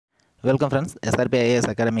Welcome friends, SRP IAS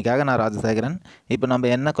அகாடமிக்காக நான் ராஜசேகரன். இப்போ நம்ம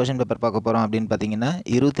என்ன கொஷின் பேப்பர் பார்க்க போகிறோம் அப்படின்னு பார்த்தீங்கன்னா,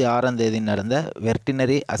 26ஆம் தேதி நடந்த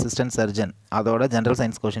வெட்டினரி அசிஸ்டன்ட் சர்ஜன் அதோட ஜென்ரல்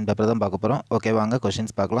சயின்ஸ் கொஷின் பேப்பர் தான் பார்க்க போகிறோம். ஓகே, வாங்க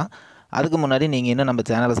கொஷின்ஸ் பார்க்கலாம். அதுக்கு முன்னாடி நீங்கள் இன்னும் நம்ம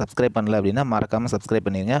சேனலை சப்ஸ்கிரைப் பண்ணல அப்படின்னா மறக்காமல் சப்ஸ்கிரைப்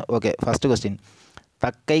பண்ணிடுங்க. ஓகே, ஃபஸ்ட்டு கொஸ்டின்,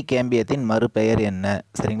 தக்கை கேம்பியத்தின் மறுபெயர் என்ன?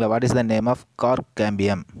 சரிங்களா, what is the name of Garg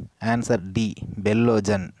cambium? Answer D,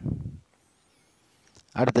 பெல்லோஜன்.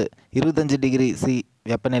 அடுத்து, 25 டிகிரி சி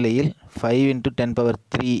வெப்பநிலையில் 5 ×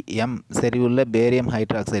 10³ m செறிவுள்ள பேரியம்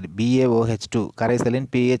ஹைட்ராக்சைடு BaOH2 கரைசலின்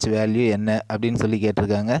pH வேல்யூ என்ன அப்படின்னு சொல்லி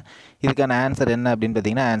கேட்டிருக்காங்க. இதுக்கான ஆன்சர் என்ன அப்படின்னு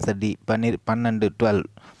பார்த்தீங்கன்னா ஆன்சர் டி, 12.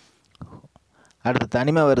 அடுத்து,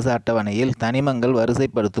 தனிம வரிசை அட்டவணையில் தனிமங்கள்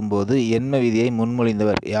வரிசைப்படுத்தும் போது எண்ம விதியை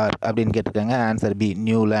முன்மொழிந்தவர் யார் அப்படின்னு கேட்டிருக்காங்க. Answer B,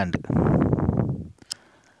 Newland.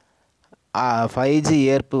 5G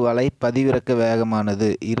ஏற்பு வலை பதிவிறக்க வேகமானது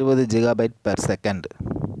 20 GB/s.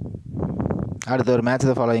 அடுத்து, ஒரு மேட்ச்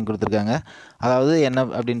த ஃபாலோயிங் கொடுத்துருக்காங்க. அதாவது என்ன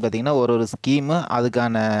அப்படின்னு பார்த்தீங்கன்னா, ஒரு ஸ்கீமு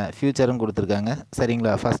அதுக்கான ஃபியூச்சரும் கொடுத்துருக்காங்க.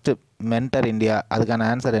 சரிங்களா, ஃபஸ்ட்டு மென்டர் இந்தியா, அதுக்கான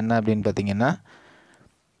ஆன்சர் என்ன அப்படின்னு பார்த்தீங்கன்னா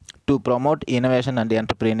to promote innovation and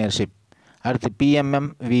entrepreneurship. அடுத்து,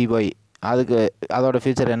 PMMVY, அதோட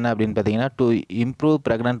ஃபியூச்சர் என்ன அப்படின்னு பார்த்தீங்கன்னா to improve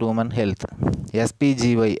pregnant woman health.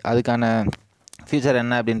 SPGY, அதுக்கான ஃபியூச்சர்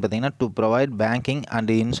என்ன அப்படின்னு பார்த்தீங்கன்னா to provide banking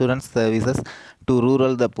and insurance services to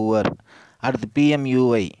rural the poor. அடுத்து,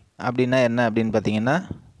 PMUY அப்படின்னா என்ன அப்படின்னு பார்த்தீங்கன்னா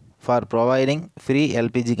for providing free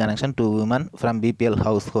LPG connection to woman from BPL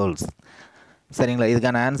house holds. சரிங்களா,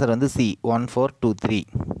 இதுக்கான ஆன்சர் வந்து சி, 1423.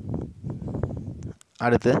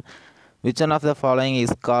 அடுத்து, which one of the following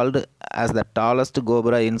is called as the tallest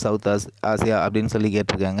கோபுரா in South Asia அப்படின்னு சொல்லி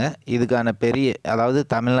கேட்டிருக்காங்க. இதுக்கான அதாவது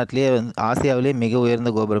தமிழ்நாட்டிலேயே வந்து ஆசியாவிலே மிக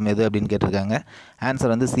உயர்ந்த கோபுரம் எது அப்படின்னு கேட்டிருக்காங்க.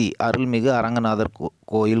 ஆன்சர் வந்து சி, அருள்மிகு அரங்கநாதர்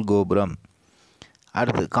கோயில் கோபுரம்.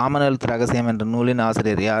 அடுத்து, காமன்வெல்த் ரகசியம் என்ற நூலின்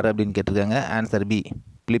ஆசிரியர் யார் அப்படின்னு கேட்டிருக்காங்க. Answer B,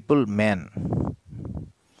 பிலிப்புல் man.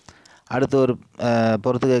 அடுத்து, ஒரு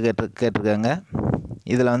பொறுத்துக்க கேட்டிருக்காங்க.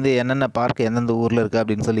 இதில் வந்து என்னென்ன பார்க் எந்தெந்த ஊரில் இருக்குது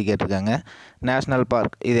அப்படின்னு சொல்லி கேட்டிருக்காங்க. நேஷ்னல்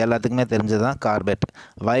பார்க், இது எல்லாத்துக்குமே தெரிஞ்சது தான், கார்பெட்.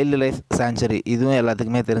 வைல்டு லைஃப் சாங்சுரி, இதுவும்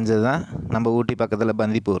எல்லாத்துக்குமே தெரிஞ்சது தான், நம்ம ஊட்டி பக்கத்தில்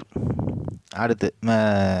பந்திப்பூர். அடுத்து,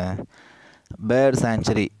 பேர்ட்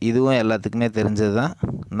சாங்சுரி, இதுவும் எல்லாத்துக்குமே தெரிஞ்சது தான்,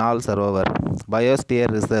 நால் சரோவர்.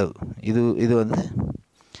 பயோஸ்பியர் ரிசர்வ், இது வந்து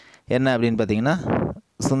என்ன அப்படின்னு பார்த்தீங்கன்னா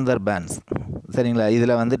சுந்தர்பான்ஸ். சரிங்களா,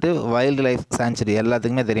 இதில் வந்துட்டு வைல்டு லைஃப் சாங்சுரி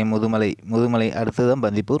எல்லாத்துக்குமே தெரியும், முதுமலை. அடுத்து தான்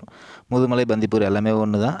பந்திப்பூர். முதுமலை, பந்திப்பூர் எல்லாமே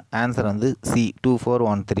ஒன்று தான். ஆன்சர் வந்து சி,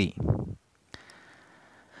 2413.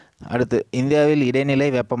 அடுத்து, இந்தியாவில் இடைநிலை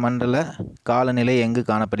வெப்பமண்டல காலநிலை எங்கு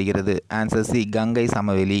காணப்படுகிறது? ஆன்சர் சி, கங்கை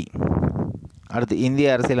சமவெளி. அடுத்து, இந்திய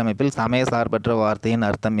அரசியலமைப்பில் சமய சார்பற்ற வார்த்தையின்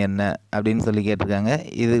அர்த்தம் என்ன அப்படின்னு சொல்லி கேட்டிருக்காங்க.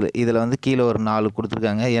 இதில் வந்து கீழே ஒரு 4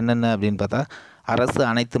 கொடுத்துருக்காங்க. என்னென்ன அப்படின்னு பார்த்தா, அரசு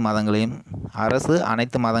அனைத்து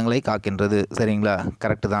மதங்களை காக்கின்றது. சரிங்களா,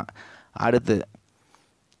 கரெக்டு தான். அடுத்து,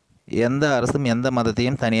 எந்த அரசும் எந்த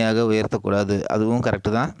மதத்தையும் தனியாக உயர்த்தக்கூடாது, அதுவும்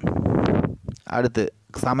கரெக்டு தான். அடுத்து,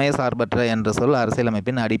 சமய சார்பற்ற என்ற சொல்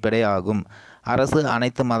அரசியலமைப்பின் அடிப்படை ஆகும். அரசு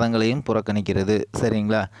அனைத்து மதங்களையும் புறக்கணிக்கிறது.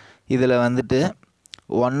 சரிங்களா, இதில் வந்துட்டு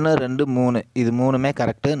 1, 2, 3 இது 3மே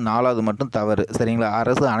கரெக்டு, 4வது மட்டும் தவறு. சரிங்களா,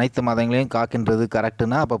 அரசு அனைத்து மதங்களையும் காக்கின்றது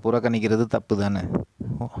கரெக்டுனா அப்போ புறக்கணிக்கிறது தப்பு தானே.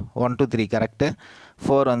 1, 2, 3 கரெக்டு,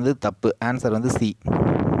 4 வந்து தப்பு. ஆன்சர் வந்து சி.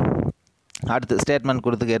 அடுத்து, ஸ்டேட்மெண்ட்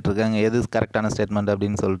கொடுத்து கேட்டிருக்காங்க எது கரெக்டான ஸ்டேட்மெண்ட்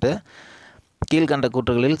அப்படின்னு சொல்லிட்டு. கீழ்கண்ட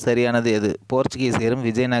கூற்றுகளில் சரியானது எது? போர்ச்சுகீசியரும்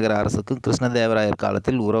விஜயநகர அரசுக்கும் கிருஷ்ணதேவராயர்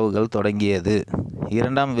காலத்தில் உறவுகள் தொடங்கியது.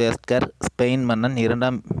 2ஆம் வேஸ்கர் ஸ்பெயின் மன்னன்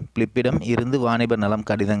 2ஆம் பிலிப்பிடம் இருந்து வாணிப நலம்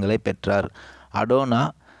கடிதங்களை பெற்றார். அடோனா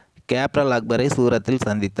கேப்ரல் அக்பரை சூரத்தில்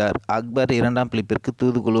சந்தித்தார். அக்பர் 2ஆம் பிலிப்பிற்கு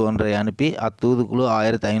தூதுக்குழு ஒன்றை அனுப்பி அத்தூதுக்குழு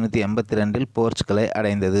 1582 போர்ச்சுகலை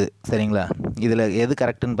அடைந்தது. சரிங்களா, இதில் எது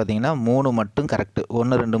கரெக்டுன்னு பார்த்தீங்கன்னா 3 மட்டும் கரெக்டு,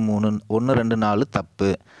 1, 2, 3, 1, 2, 4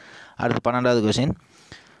 தப்பு. அடுத்து, 12வது question,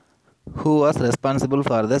 who was responsible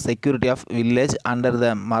for the security of village under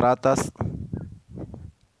the Marathas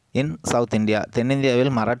in South India?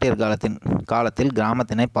 தென்னிந்தியாவில் மராட்டியர் காலத்தில்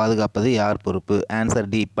கிராமத்தினை பாதுகாப்பது யார் பொறுப்பு?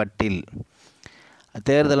 ஆன்சர் டி, பட்டில்.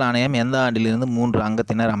 தேர்தல் ஆணையம் எந்த ஆண்டிலிருந்து 3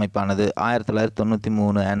 அங்கத்தினர் அமைப்பானது?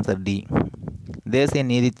 1993. Answer D. தேசிய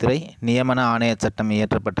நீதித்துறை நியமன ஆணைய சட்டம்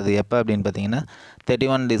இயற்றப்பட்டது எப்போ அப்படின்னு பார்த்தீங்கன்னா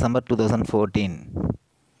 31 டிசம்பர் 2014.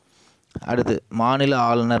 அடுத்து, மாநில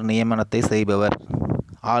ஆளுநர் நியமனத்தை செய்பவர்?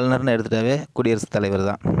 ஆளுநர்னு எடுத்துட்டாவே குடியரசுத் தலைவர்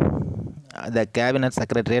தான். த cabinet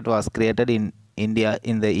secretariat was created in India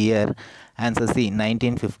in the year. Answer C,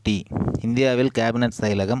 1950. இந்தியாவில் கேபினட்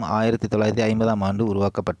செயலகம் 1950ஆம் ஆண்டு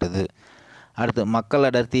உருவாக்கப்பட்டது. அடுத்து, மக்கள்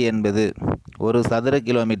அடர்த்தி என்பது ஒரு சதுர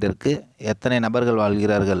கிலோமீட்டருக்கு எத்தனை நபர்கள்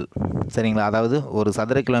வாழ்கிறார்கள்? சரிங்களா, அதாவது ஒரு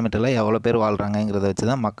சதுர கிலோமீட்டரில் எவ்வளோ பேர் வாழ்கிறாங்கங்கிறத வச்சு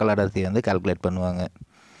தான் மக்கள் அடர்த்தி வந்து கால்குலேட் பண்ணுவாங்க.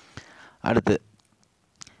 அடுத்து,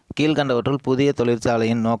 கீழ்கண்டவற்றுள் புதிய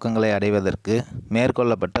தொழிற்சாலையின் நோக்கங்களை அடைவதற்கு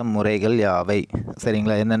மேற்கொள்ளப்பட்ட முறைகள் யாவை?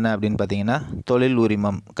 சரிங்களா, என்னென்ன அப்படின்னு பார்த்தீங்கன்னா, தொழில்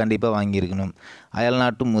உரிமம் கண்டிப்பாக வாங்கியிருக்கணும்.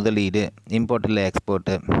 அயல்நாட்டு முதலீடு, இம்போர்ட் இல்லை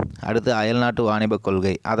எக்ஸ்போர்ட்டு. அடுத்து அயல்நாட்டு வாணிப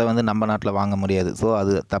கொள்கை, அதை நம்ம நாட்டில் வாங்க முடியாது, ஸோ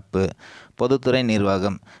அது தப்பு. பொதுத்துறை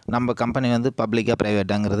நிர்வாகம், நம்ம கம்பெனி பப்ளிக்காக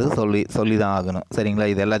ப்ரைவேட்டாங்கிறது சொல்லி தான் ஆகணும். சரிங்களா,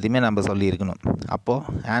 இது எல்லாத்தையுமே நம்ம சொல்லியிருக்கணும்.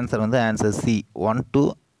 அப்போது ஆன்சர் சி 1, 2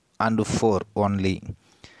 and 4 ஒன்லி.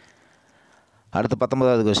 அடுத்து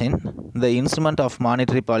 19வது question. The instrument of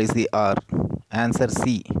monetary policy R answer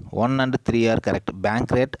C 1 and 3 are correct.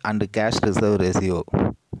 Bank rate and cash reserve ratio.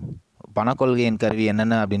 பணக்கொள்கையின் கருவி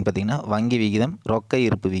என்னென்ன அப்படின்னு பார்த்தீங்கன்னா, வங்கி விகிதம், ரொக்க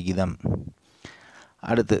இருப்பு விகிதம்.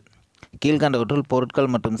 அடுத்து கீழ்கண்டவற்றுள்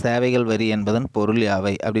பொருட்கள் மற்றும் சேவைகள் வரி என்பதன் பொருள்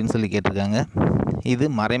யாவை அப்படின்னு சொல்லி கேட்டிருக்காங்க. இது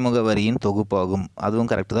மறைமுக வரியின் தொகுப்பாகும்.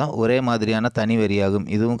 அதுவும் கரெக்டு தான். ஒரே மாதிரியான தனி வரியாகும்.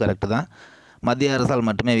 இதுவும் கரெக்டு தான். மத்திய அரசால்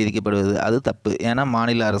மட்டுமே விதிக்கப்படுவது, அது தப்பு. ஏன்னா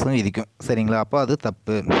மாநில அரசும் விதிக்கும். சரிங்களா, அப்போ அது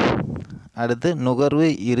தப்பு. அடுத்து நுகர்வு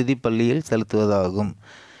இறுதி புள்ளியில் செலுத்துவதாகும்.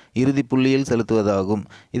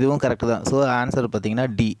 இதுவும் கரெக்டு தான். ஸோ ஆன்சர் பார்த்தீங்கன்னா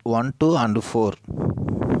டி 1, 2 and 4.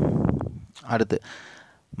 அடுத்து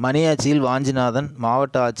மணியாட்சியில் வாஞ்சிநாதன்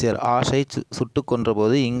மாவட்ட ஆட்சியர் ஆஷை சுட்டு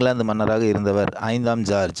கொன்றபோது இங்கிலாந்து மன்னராக இருந்தவர் 5ஆம்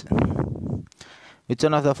George. Which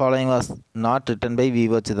one of the following was not written by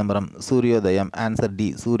V.O. Chidambaram? Suryodayam. Answer D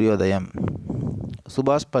சூரியோதயம்.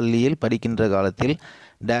 சுபாஷ் பள்ளியில் படிக்கின்ற காலத்தில்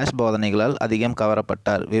டேஷ் போதனைகளால் அதிகம்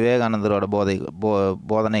கவரப்பட்டார். விவேகானந்தரோட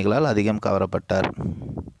போதனைகளால் அதிகம் கவரப்பட்டார்.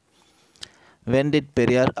 When did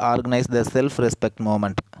Periyar organise the self respect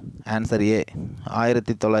moment? Answer A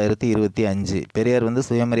 1925. Periyar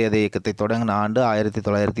சுயமரியாதை இயக்கத்தை தொடங்கின ஆண்டு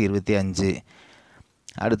 1925.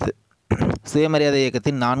 அடுத்து சுயமரியாதை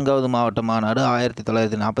இயக்கத்தின் 4வது மாவட்ட மாநாடு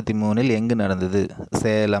 1943 எங்கு நடந்தது?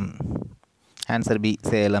 சேலம். Answer B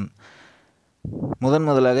Salem.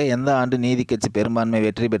 முதலாக எந்த ஆண்டு நீதி கட்சி பெரும்பான்மை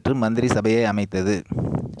வெற்றி பெற்று மந்திரி சபையை அமைத்தது?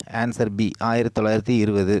 Answer B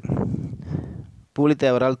 1920.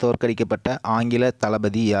 பூலித்தேவரால் தோற்கடிக்கப்பட்ட ஆங்கில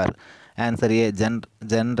தளபதி யார்? Answer A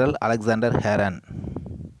general Alexander ஹேரன்.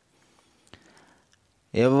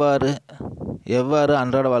 எவ்வாறு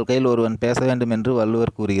அன்றாட வாழ்க்கையில் ஒருவன் பேச வேண்டும் என்று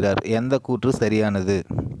வள்ளுவர் கூறுகிறார்? எந்த கூற்று சரியானது?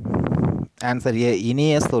 ஆன்சர் ஏ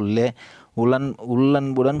இனிய சொல்லே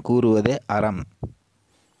உள்ளன்புடன் கூறுவதே அறம்.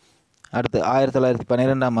 அடுத்து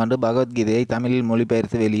 1912ஆம் ஆண்டு பகவத்கீதையை தமிழில்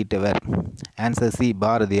மொழிபெயர்த்து வெளியிட்டவர்? Answer C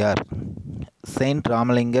Bharathiyar. Saint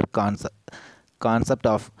Ramalingar concept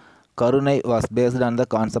of கருணை was based on the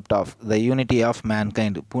concept of the unity of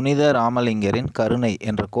mankind. புனித ராமலிங்கரின் கருணை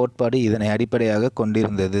என்ற கோட்பாடு இதனை அடிப்படையாக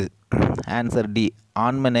கொண்டிருந்தது. ஆன்சர் டி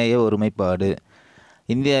ஆன்மநேய ஒருமைப்பாடு.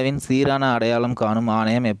 இந்தியாவின் சீரான அடையாளம் காணும்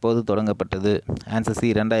ஆணையம் எப்போது தொடங்கப்பட்டது? Answer C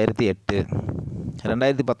 2008.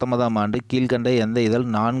 2019ஆம் ஆண்டு கீழ்கண்ட எந்த இதழ்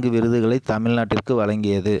 4 விருதுகளை தமிழ்நாட்டிற்கு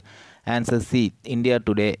வழங்கியது? Answer C India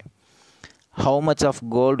today. How much of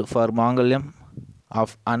gold for Mangalyam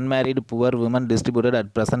of unmarried poor women distributed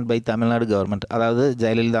at present by Tamil Nadu government. அதாவது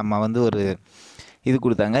ஜெயலலிதா அம்மா ஒரு இது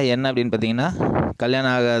கொடுத்தாங்க. என்ன அப்படின்னு பார்த்தீங்கன்னா,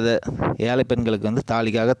 கல்யாணம் ஆகாத ஏழை பெண்களுக்கு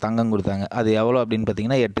தாலிக்காக தங்கம் கொடுத்தாங்க. அது எவ்வளோ அப்படின்னு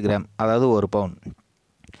பார்த்தீங்கன்னா 8 கிராம், அதாவது 1 பவுன்.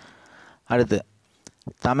 அடுத்து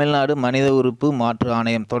தமிழ்நாடு மனித உறுப்பு மாற்று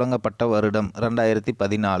ஆணையம் தொடங்கப்பட்ட வருடம்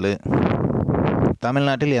 2014.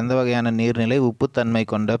 தமிழ்நாட்டில் எந்த வகையான நீர்நிலை உப்புத்தன்மை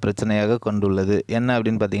கொண்ட பிரச்சனையாக கொண்டுள்ளது? என்ன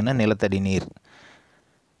அப்படின்னு பார்த்தீங்கன்னா நிலத்தடி நீர்.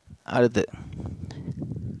 அடுத்து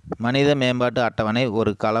மனித மேம்பாட்டு அட்டவணை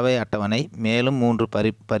ஒரு கலவை அட்டவணை, மேலும்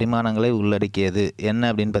 3 பரிமாணங்களை உள்ளடக்கியது.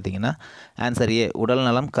 என்ன அப்படின்னு பார்த்தீங்கன்னா ஆன்சர் ஏ உடல்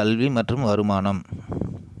நலம், கல்வி மற்றும் வருமானம்.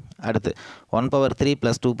 அடுத்து 1/3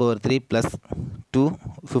 + 2/3 + 2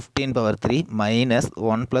 15/3 -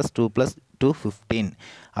 1 + 2 + 2 15.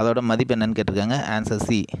 அதோட மதிப்பு என்னன்னு கேட்டிருக்காங்க. Answer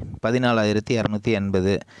C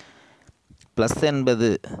 14280. ப்ளஸ் என்பது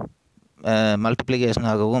மல்டிப்ளிகேஷன்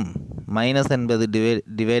ஆகவும், மைனஸ் என்பது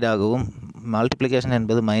டிவைட் ஆகவும், மல்டிப்ளிகேஷன்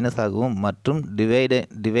என்பது மைனஸ் ஆகவும் மற்றும் டிவைட்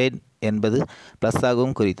என்பது ப்ளஸ்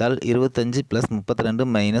ஆகவும் குறித்தால் 25 + 32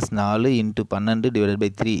 - 4 ×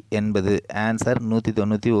 12/3 என்பது ஆன்சர்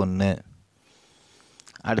 191.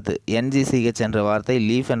 அடுத்து NGCH என்ற வார்த்தை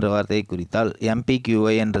லீஃப் என்ற வார்த்தையை குறித்தால்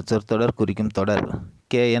MPQI என்ற சொற்றொடர் குறிக்கும் தொடர்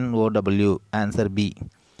KNOW. Answer B.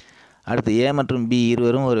 அடுத்து A மற்றும் B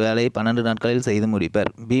இருவரும் ஒரு வேலையை 12 நாட்களில் செய்து முடிப்பர்.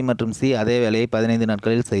 B மற்றும் C அதே வேலையை 15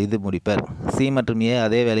 நாட்களில் செய்து முடிப்பர். C மற்றும் A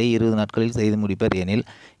அதே வேலையை 20 நாட்களில் செய்து முடிப்பர் எனில்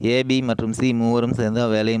A, B மற்றும் C மூவரும் சேர்ந்து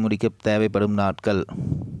வேலையை முடிக்க தேவைப்படும் நாட்கள்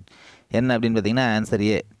என்ன அப்படின்னு பார்த்தீங்கன்னா ஆன்சர்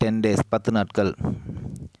ஏ 10 days 10 நாட்கள்.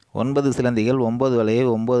 9 சிலந்திகள் 9 வலையை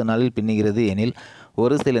 9 நாளில் பின்னுகிறது எனில்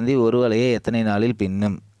ஒரு சிலந்தி ஒரு வலையை எத்தனை நாளில்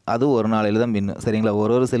பின்னும்? அது ஒரு நாளில் தான் பின்னும். சரிங்களா,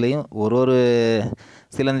 ஒரு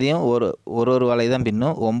சிலந்தியும் ஒரு வலை தான்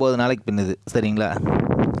பின்னும், 9 நாளைக்கு பின்னுது. சரிங்களா,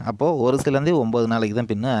 அப்போது ஒரு சிலந்தி 9 நாளைக்கு தான்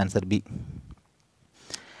பின்னும். Answer B.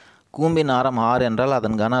 கூம்பின் ஆரம் r என்றால்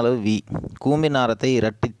அதன் கன அளவு v. கூம்பின் ஆரத்தை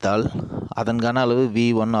இரட்டித்தால் அதன் கன அளவு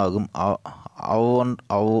v1 ஆகும்.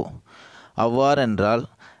 அவ்வாறென்றால்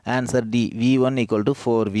ஆன்சர் டி, v1 =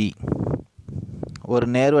 4v. ஒரு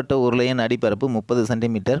நேர்வட்ட உருளையின் அடிப்பரப்பு 30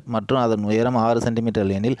 சென்டிமீட்டர் மற்றும் அதன் உயரம் 6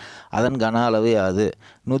 சென்டிமீட்டர் எனில் அதன் கன அளவு யாது?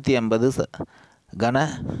 180 கன.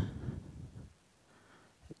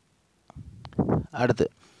 அடுத்து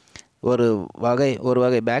ஒரு வகை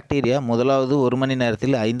பாக்டீரியா முதலாவது 1 மணி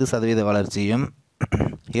நேரத்தில் 5% வளர்ச்சியும்,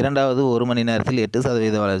 இரண்டாவது 1 மணி நேரத்தில்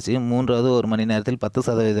 8% வளர்ச்சியும், மூன்றாவது 1 மணி நேரத்தில்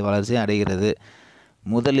 10% வளர்ச்சியும் அடைகிறது.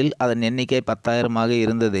 முதலில் அதன் எண்ணிக்கை 10,000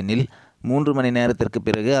 இருந்ததெனில் 3 மணி நேரத்திற்கு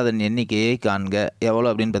பிறகு அதன் எண்ணிக்கையை காண்க. எவ்வளோ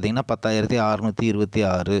அப்படின்னு பார்த்தீங்கன்னா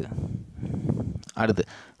 10,626. அடுத்து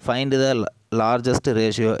find the largest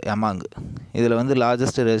ratio among. இதில் வந்து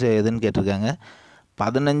லார்ஜஸ்ட் ரேஷியோ எதுன்னு கேட்டிருக்காங்க.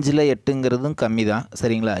 15ல் 8ங்கிறதும் கம்மி தான்,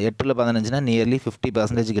 சரிங்களா. 8ல் 15னா நியர்லி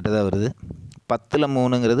 50% கிட்ட தான் வருது. 10ல்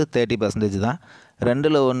 3ங்கிறது 30% தான்.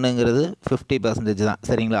 2ல் 1ங்கிறது 50% தான்,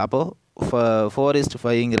 சரிங்களா. அப்போது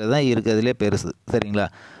 4:5ங்கிறது தான் இருக்கிறதுலே பெருசு, சரிங்களா.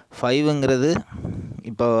 5ங்கிறது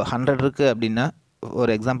இப்போ 100 இருக்குது அப்படின்னா, ஒரு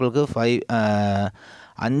எக்ஸாம்பிளுக்கு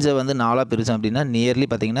 5 வந்து 4 பிரித்தோம் அப்படின்னா நியர்லி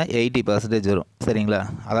பார்த்திங்கன்னா 80% வரும், சரிங்களா.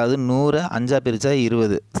 அதாவது 100 5 பிரித்தா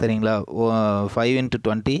 20, சரிங்களா. 5 ×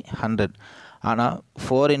 20 100, ஆனால்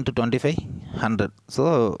 4 × 25 100. ஸோ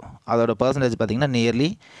அதோட பர்சன்டேஜ் பார்த்திங்கன்னா நியர்லி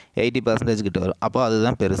 80% கிட்ட வரும். அப்போது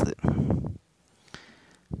அதுதான் பெருசு.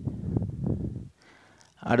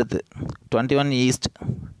 அடுத்து 21:x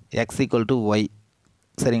 = y,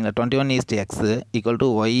 சரிங்களா. 21:x =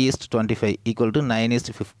 y 25 =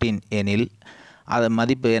 9:15 எனில் அதன்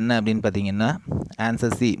மதிப்பு என்ன அப்படின்னு பார்த்தீங்கன்னா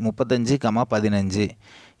ஆன்சர் சி, 35,15.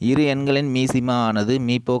 இரு எண்களின் மீசிமா ஆனது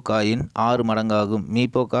மீப்போக்காயின் 6 மடங்காகும்.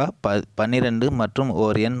 மீப்போக்கா 12 மற்றும்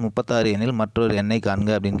ஓர் எண் 36 எனில் மற்றொரு எண்ணை காண்க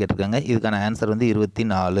அப்படின்னு கேட்டிருக்காங்க. இதுக்கான ஆன்சர் வந்து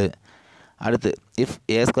 24. அடுத்து if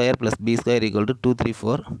a² + b² =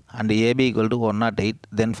 234 and ab = 108,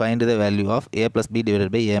 then find the value of a + b / a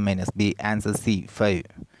 - b. Answer C, 5.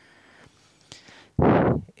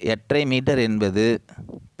 8.5 metre என்பது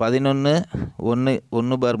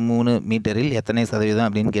 11.1/3 மீட்டரில் எத்தனை சதவீதம்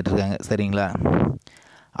அப்படின்னு கேட்டிருக்காங்க, சரிங்களா.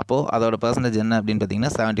 அப்போது அதோட பர்சன்டேஜ் என்ன அப்படின்னு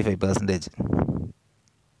பார்த்தீங்கன்னா 75%.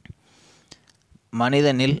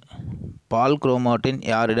 மனிதனில் பால் குரோமாட்டின்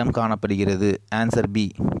யாரிடம் காணப்படுகிறது? ஆன்சர் பி,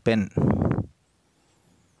 பெண்.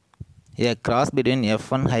 A cross between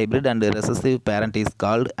F1 hybrid and recessive parent is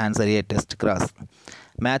called answer A, test cross.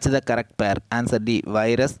 Match the correct pair. Answer D,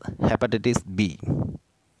 virus hepatitis B.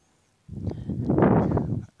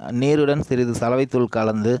 நீருடன் சிறிது சலவைத்தூள்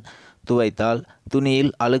கலந்து துவைத்தால்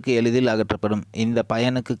துணியில் அழுக்கு எளிதில் அகற்றப்படும். இந்த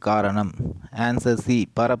பயனுக்கு காரணம்? ஆன்சர் சி,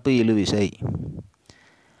 பரப்பு இழுவிசை.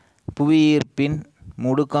 புவியீர்ப்பின்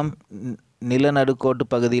முடுக்கம் நிலநடுக்கோட்டு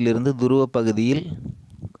பகுதியிலிருந்து துருவ பகுதியில்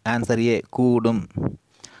ஆன்சர் ஏ, கூடும்.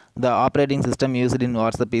 The operating system used in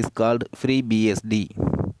WhatsApp is called FreeBSD.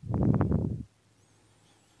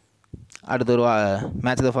 அடுத்து ஒரு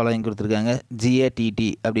மேட்ச் த ஃபாலோயிங் கொடுத்துருக்காங்க. GATT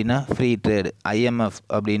அப்படின்னா ஃப்ரீ ட்ரேட், IMF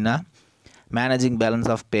அப்படின்னா managing balance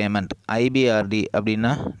of payment, IBRD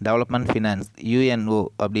அப்படின்னா டெவலப்மெண்ட் ஃபினான்ஸ், UNO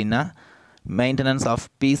அப்படின்னா maintenance of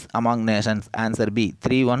piece among Nations. Answer B,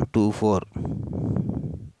 3124.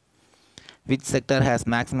 Which sector has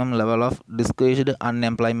maximum level of disguised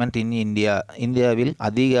unemployment in India? இந்தியாவில்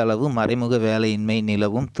அதிக அளவு மறைமுக வேலையின்மை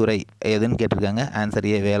நிலவும் துறை எதுன்னு கேட்டிருக்காங்க. ஆன்சர்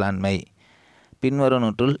ஏ, வேளாண்மை.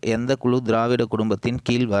 பின்வருவனற்றுள் எந்த குழு திராவிட குடும்பத்தின்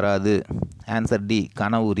கீழ் வராது? Answer D,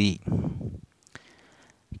 Kanauri.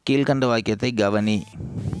 கீழ்கண்ட வாக்கியத்தை கவனி.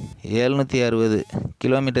 760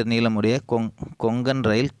 கிலோமீட்டர் நீளமுடைய கொங்கன்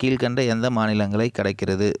ரயில் கீழ்கண்ட எந்த மாநிலங்களை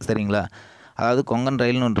கடக்கிறது? சரிங்களா. அதாவது கொங்கன்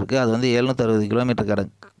ரயில்னு ஒன்று இருக்குது. அது வந்து 760 கிலோமீட்டர்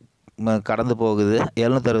கடந்து போகுது.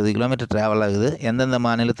 760 கிலோமீட்டர் ட்ராவல் ஆகுது. எந்தெந்த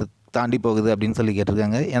மாநிலத்தை தாண்டி போகுது அப்படின்னு சொல்லி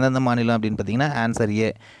கேட்டிருக்காங்க. எந்தெந்த மாநிலம் அப்படின்னு பார்த்தீங்கன்னா ஆன்சர் ஏ,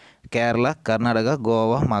 கேரளா, கர்நாடகா,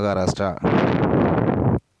 கோவா, மகாராஷ்டிரா.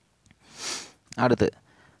 அடுத்து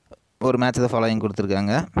ஒரு மேட்ச் த ஃபாலோயிங்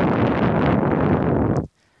கொடுத்துருக்காங்க.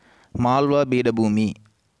 மால்வா பீடபூமி,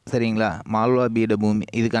 சரிங்களா. மால்வா பீடபூமி,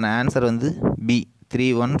 இதுக்கான ஆன்சர் வந்து பி,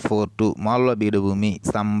 3142. மால்வா பீடபூமி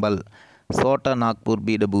சம்பல். சோட்டா நாக்பூர்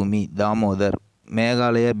பீடபூமி தாமோதர்.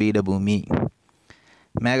 மேகாலய பீடபூமி,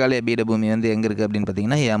 மேகாலய பீடபூமி வந்து எங்கே இருக்குது அப்படின்னு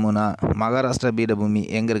பார்த்தீங்கன்னா யமுனா. மகாராஷ்டிரா பீடபூமி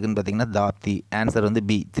எங்கே இருக்குதுன்னு பார்த்தீங்கன்னா தாப்தி. ஆன்சர் வந்து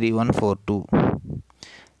பி, 3142.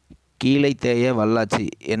 கீழை தேய வல்லாட்சி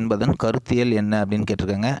என்பதன் கருத்தியல் என்ன அப்படின்னு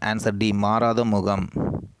கேட்டிருக்காங்க. ஆன்சர் டி, மாறாத முகம்.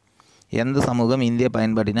 எந்த சமூகம் இந்திய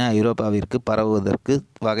பயன்பாட்டினை ஐரோப்பாவிற்கு பரவுவதற்கு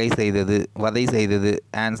வதை செய்தது?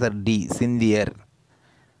 Answer D, சிந்தியர்.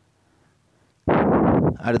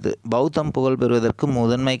 அடுத்து பௌத்தம் புகழ் பெறுவதற்கு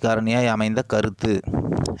முதன்மை காரணியாய் அமைந்த கருத்து?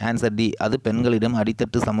 ஆன்சர் டி, அது பெண்களிடம்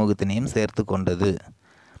அடித்தட்டு சமூகத்தினையும் சேர்த்து கொண்டது.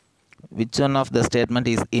 Which one of the statement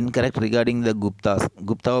is incorrect regarding the Guptas?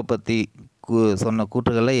 குப்தாவை பற்றி சொன்ன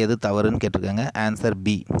கூற்றுகளில் எது தவறுன்னு கேட்டிருக்காங்க. Answer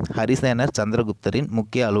B. ஹரிசேனர் சந்திரகுப்தரின்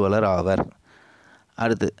முக்கிய அலுவலர் ஆவர்.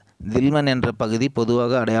 அடுத்து, தில்மன் என்ற பகுதி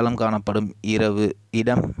பொதுவாக அடையாளம் காணப்படும்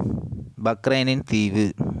இடம் பக்ரைனின் தீவு,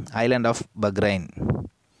 ஐலாண்ட் ஆஃப் பக்ரைன்.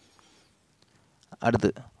 அடுத்து,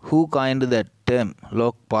 who coined the term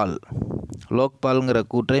Lokpal? லோக்பால்ங்கிற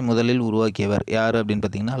கூற்றை முதலில் உருவாக்கியவர் யார் அப்படின்னு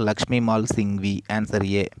பார்த்தீங்கன்னா Lakshmi mall Singhvi. Answer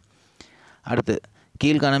A. அடுத்து,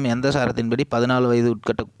 கீழ்காணும் எந்த ஷரத்தின்படி 14 வயது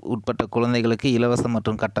உட்பட்ட குழந்தைகளுக்கு இலவச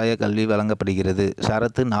மற்றும் கட்டாய கல்வி வழங்கப்படுகிறது?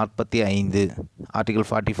 ஷரத்து 45, article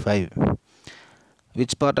 45.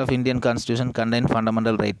 Which part of Indian constitution contain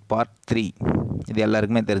fundamental right? Part 3. இது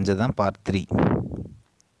எல்லாருக்குமே தெரிஞ்சது தான், பார்ட் 3.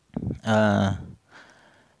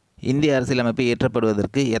 இந்திய அரசியலமைப்பு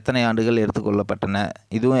இயற்றப்படுவதற்கு எத்தனை ஆண்டுகள் எடுத்துக்கொள்ளப்பட்டன?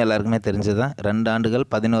 இதுவும் எல்லாருக்குமே தெரிஞ்சது தான், 2 ஆண்டுகள்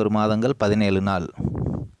 11 மாதங்கள் 17 நாள்.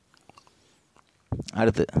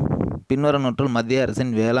 அடுத்து, பின்வரும் நூற்றில் மத்திய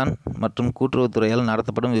அரசின் வேளாண் மற்றும் கூட்டுறவுத்துறையால்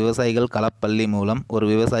நடத்தப்படும் விவசாயிகள் களப்பள்ளி மூலம் ஒரு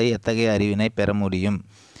விவசாயி எத்தகைய அறிவினை பெற முடியும்?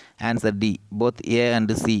 Answer D, both A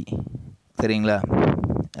and C. சரிங்களா?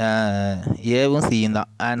 ஏவும் சியும் தான்.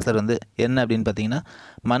 ஆன்சர் வந்து என்ன அப்படின்னு பார்த்தீங்கன்னா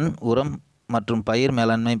மண், உரம் மற்றும் பயிர்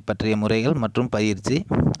மேலாண்மை பற்றிய முறைகள் மற்றும் பயிற்சி.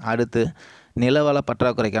 அடுத்து, நிலவள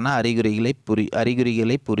பற்றாக்குறைக்கான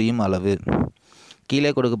அறிகுறிகளை புரியும் அளவு. கீழே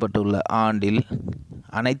கொடுக்கப்பட்டுள்ள ஆண்டில்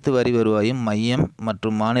அனைத்து வரி வருவாயும் மையம்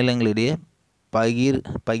மற்றும் மாநிலங்களிடையே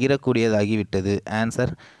பகிரக்கூடியதாகிவிட்டது.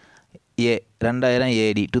 Answer A, 2000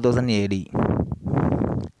 AD, 2000 AD.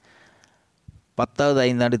 10வது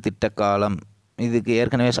ஐந்தாண்டு திட்ட காலம். இதுக்கு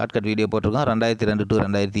ஏற்கனவே ஷார்ட்கட் வீடியோ போட்டிருக்கோம், 2002 to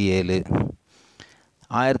 2007.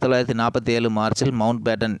 1947 மார்ச்சில் மவுண்ட்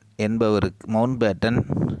பேட்டன்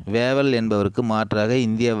வேவல் என்பவருக்கு மாற்றாக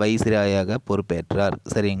இந்திய வைஸ்ராயாக பொறுப்பேற்றார்.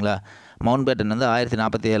 சரிங்களா? மவுண்ட் பேட்டன் வந்து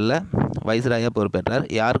 1947 வைஸ்ராயாக பொறுப்பேற்றார்.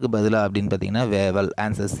 யாருக்கு பதிலாக அப்படின்னு பார்த்தீங்கன்னா வேவல்.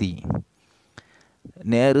 Answer C.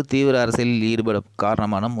 நேரு தீவிர அரசியலில் ஈடுபட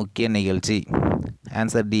காரணமான முக்கிய நிகழ்ச்சி?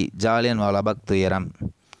 ஆன்சர் டி, ஜாலியன் வாலாபாக் துயரம்.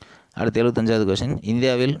 அடுத்து 75வது கொஸ்டின்.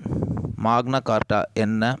 இந்தியாவில் மாக்னா கார்ட்டா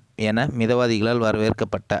என மிதவாதிகளால்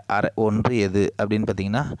வரவேற்கப்பட்ட ஒன்று எது அப்படின்னு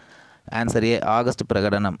பார்த்தீங்கன்னா ஆன்சர் ஏ, ஆகஸ்ட்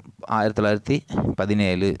பிரகடனம்,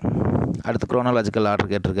 1917. அடுத்து, குரோனாலஜிக்கல்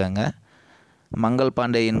ஆர்டர் கேட்டிருக்காங்க. மங்கள்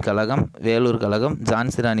பாண்டேயின் கழகம், வேலூர் கழகம்,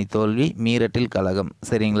 ஜான்சி ராணி தோல்வி, மீரட்டில் கழகம்.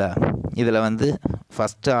 சரிங்களா? இதில் வந்து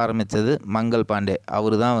ஃபஸ்ட்டு ஆரம்பித்தது மங்கள் பாண்டே.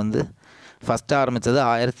 அவர் தான் வந்து ஃபஸ்ட்டு ஆரம்பித்தது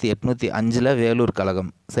 1805 வேலூர்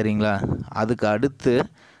கழகம். சரிங்களா? அதுக்கு அடுத்து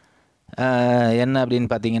என்ன அப்படின்னு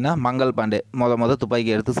பார்த்தீங்கன்னா மங்கள் பாண்டே மொதல் துப்பாக்கி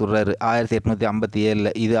எடுத்து சுடுறாரு 1857.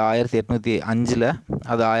 இது 1805,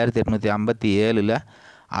 அது 1857.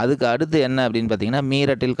 அதுக்கு அடுத்து என்ன அப்படின்னு பார்த்தீங்கன்னா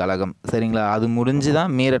மீரட்டில் கழகம். சரிங்களா? அது முடிஞ்சு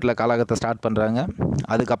தான் மீரட்டில் கழகத்தை ஸ்டார்ட் பண்ணுறாங்க.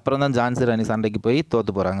 அதுக்கப்புறம் தான் ஜான்சி ராணி சண்டைக்கு போய்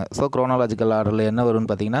தோற்று போகிறாங்க. ஸோ குரோனாலஜிக்கல் ஆர்டரில் என்ன வரும்னு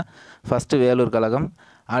பார்த்தீங்கன்னா ஃபஸ்ட்டு வேலூர் கழகம்,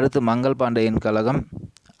 அடுத்து மங்கள் பாண்டேயின் கழகம்,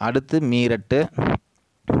 அடுத்து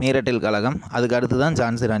மீரட்டில் கழகம், அதுக்கு அடுத்து தான்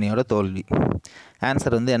ஜான்சி ராணியோட தோல்வி.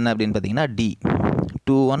 ஆன்சர் வந்து என்ன அப்படின்னு பார்த்தீங்கன்னா டி,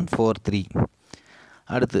 2143.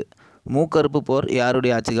 அடுத்து, மூக்கறுப்பு போர்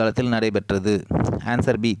யாருடைய ஆட்சி காலத்தில் நடைபெற்றது?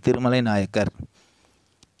 Answer B, Thirumalai Nayakkar.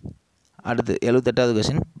 அடுத்து 78வது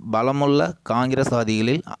கொஸ்டின். பலமுள்ள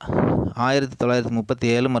காங்கிரஸ்வாதிகளில்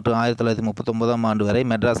 1937 மற்றும் 1939 ஆண்டு வரை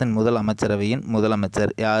மெட்ராஸின் முதல் அமைச்சரவையின்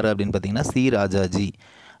முதலமைச்சர் யார் அப்படின்னு பார்த்தீங்கன்னா சி ராஜாஜி.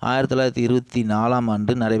 1924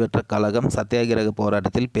 ஆண்டு நடைபெற்ற கழகம் சத்தியாகிரக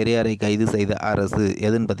போராட்டத்தில் பெரியாரை கைது செய்த அரசு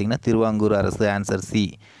எதுன்னு பார்த்தீங்கன்னா திருவாங்கூர் அரசு. Answer C.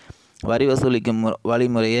 வரி வசூலிக்கும்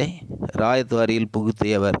வழிமுறையை ராயத் வாரியில்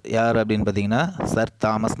புகுத்தியவர் யார் அப்படின்னு பார்த்தீங்கன்னா சர்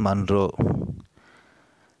தாமஸ் மன்ரோ.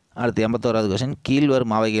 அடுத்து 81வது கொஸ்டின்.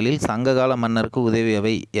 கீழ்வரும் அவைகளில் சங்ககால மன்னருக்கு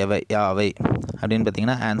உதவியவை யாவை அப்படின்னு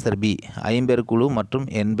பார்த்தீங்கன்னா ஆன்சர் பி, ஐம்பெருக்குழு மற்றும்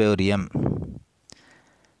என்போரியம்.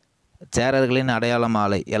 சேரர்களின் அடையாள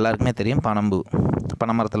மாலை எல்லாருக்குமே தெரியும்,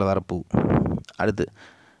 பனைமரத்தில் வரப்பூ. அடுத்து,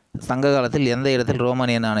 சங்க காலத்தில் எந்த இடத்தில்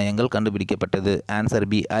ரோமானிய நாணயங்கள் கண்டுபிடிக்கப்பட்டது? Answer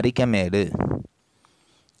B, Arikamedu.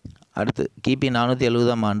 அடுத்து, கிபி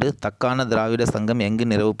 470 ஆண்டு தக்கான திராவிட சங்கம் எங்கு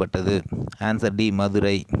நிறுவப்பட்டது? Answer D,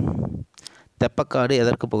 Madurai. தெப்பக்காடு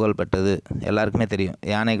எதற்கு புகழ்பெற்றது? எல்லாருக்குமே தெரியும்,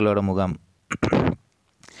 யானைகளோட முகாம்.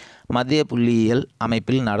 மத்திய புள்ளியியல்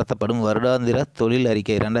அமைப்பில் நடத்தப்படும் வருடாந்திர தொழில்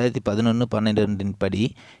அறிக்கை 2011-12 படி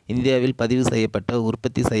இந்தியாவில் பதிவு செய்யப்பட்ட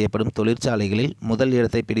உற்பத்தி செய்யப்படும் தொழிற்சாலைகளில் முதல்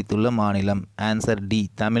இடத்தை பிடித்துள்ள மாநிலம்? Answer D,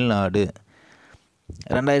 Tamil Nadu.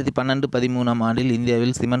 2012-13 ஆண்டில்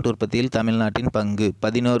இந்தியாவில் சிமெண்ட் உற்பத்தியில் தமிழ்நாட்டின் பங்கு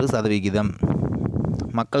 11%.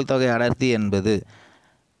 மக்கள் தொகை அடர்த்தி என்பது,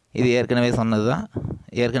 இது ஏற்கனவே சொன்னது தான்,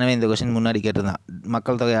 ஏற்கனவே இந்த கொஸ்டின் முன்னாடி கேட்டிருந்தான்,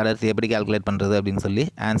 மக்கள் தொகை அடர்த்தி எப்படி கால்குலேட் பண்ணுறது அப்படின்னு சொல்லி.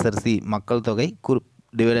 ஆன்சர் சி, மக்கள் தொகை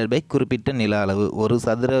டிவைடட் பை குறிப்பிட்ட நில அளவு. ஒரு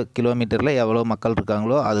சதுர கிலோமீட்டரில் எவ்வளோ மக்கள்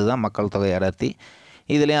இருக்காங்களோ அதுதான் மக்கள் தொகை அடர்த்தி.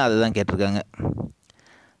 இதுலேயும் அதுதான் கேட்டிருக்காங்க.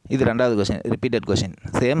 இது ரெண்டாவது question, repeated question.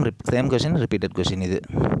 Same question, repeated question இது.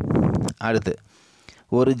 அடுத்து,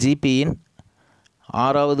 ஒரு ஜிபியின்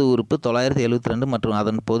 6வது உறுப்பு 972 மற்றும்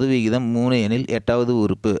அதன் பொது விகிதம் 3 எனில் 8வது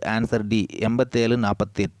உறுப்பு. Answer D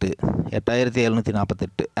 8748.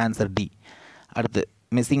 8748 answer D. அடுத்து,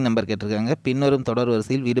 மிஸ்ஸிங் நம்பர் கேட்டிருக்காங்க. பின்வரும் தொடர்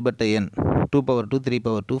வரிசையில் விடுபட்ட எண் 2/2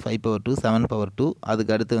 3/2 5/2 7/2.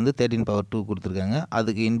 அதுக்கு அடுத்து வந்து 13/2 கொடுத்துருக்காங்க.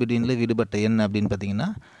 அதுக்கு இன்பிட்வீனில் விடுபட்ட எண் அப்படின்னு பார்த்தீங்கன்னா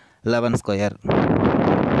 11².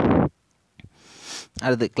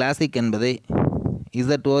 அடுத்து, கிளாசிக் என்பதை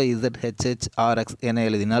ZOZHHRX என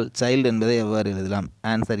எழுதினால் சைல்டு என்பதை எவ்வாறு எழுதலாம்?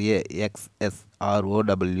 Answer A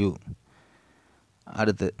XSROW.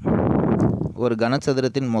 அடுத்து, ஒரு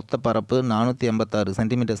கனசதுரத்தின் மொத்த பரப்பு 486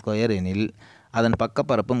 cm² எனில் அதன்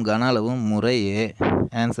பக்கப்பரப்பும் கன அளவும் முறையே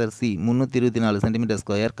ஆன்சர் சி 324 cm²,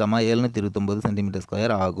 729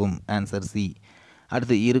 cm² ஆகும். Answer C.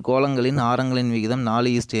 அடுத்து, இரு கோளங்களின் ஆரங்களின் விகிதம்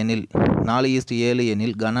 4:7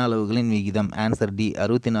 எனில் கன அளவுகளின் விகிதம். Answer D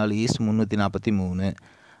 64:343.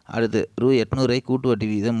 அடுத்து, ரூ. 800 கூட்டு வட்டி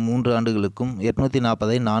விகிதம் 3 ஆண்டுகளுக்கும்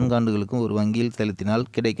 840 4 ஆண்டுகளுக்கும் ஒரு வங்கியில் செலுத்தினால்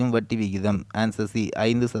கிடைக்கும் வட்டி விகிதம். Answer C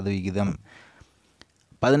 5%.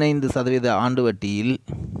 15% ஆண்டு வட்டியில்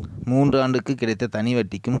 3 ஆண்டுக்கு கிடைத்த தனி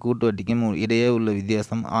வட்டிக்கும் கூட்டு வட்டிக்கும் இடையே உள்ள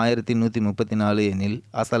வித்தியாசம் 1134 எனில்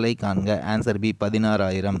அசலை காண்க. Answer B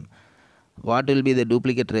 16,000. What will be the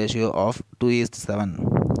duplicate ratio of 2:7?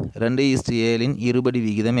 2:7 இருபடி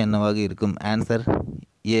விகிதம் என்னவாக இருக்கும்? Answer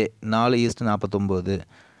A 4:49.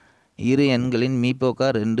 இரு எண்களின் மீப்போக்கா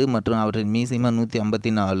 2 மற்றும் அவற்றின் மீசிமா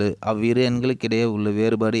 154. அவ்விரு எண்களுக்கிடையே உள்ள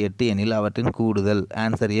வேறுபாடு 8 எனில் அவற்றின் கூடுதல்.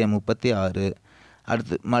 Answer A 36.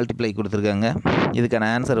 அடுத்து, மல்டிப்ளை கொடுத்துருக்காங்க. இதுக்கான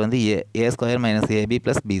ஆன்சர் வந்து A² - AB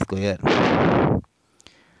 + B².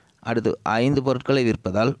 அடுத்து, 5 பொருட்களை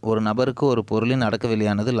விற்பதால் ஒரு நபருக்கு ஒரு பொருளின் அடக்க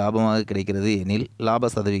விலையானது லாபமாக கிடைக்கிறது எனில் லாப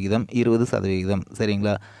சதவிகிதம் 20%.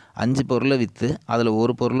 சரிங்களா? 5 பொருளை விற்று அதில்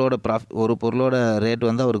ஒரு பொருளோட ரேட்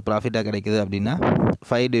வந்து அவருக்கு ப்ராஃபிட்டாக கிடைக்குது அப்படின்னா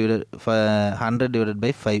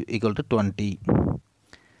 100/5 = 20.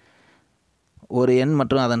 ஒரு எண்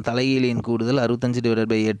மற்றும் அதன் தலைகீழியின் கூடுதல்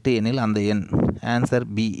 65/8 எனில் அந்த எண். Answer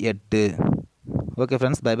B 8. Okay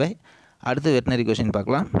friends, by by. அடுத்து வெட்டினரி கொஷின்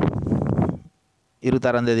பார்க்கலாம்.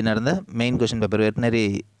 26ஆம் தேதி நடந்த main question paper, veterinary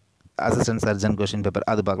assistant surgeon question paper,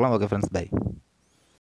 அது பார்க்கலாம். Okay friends, by.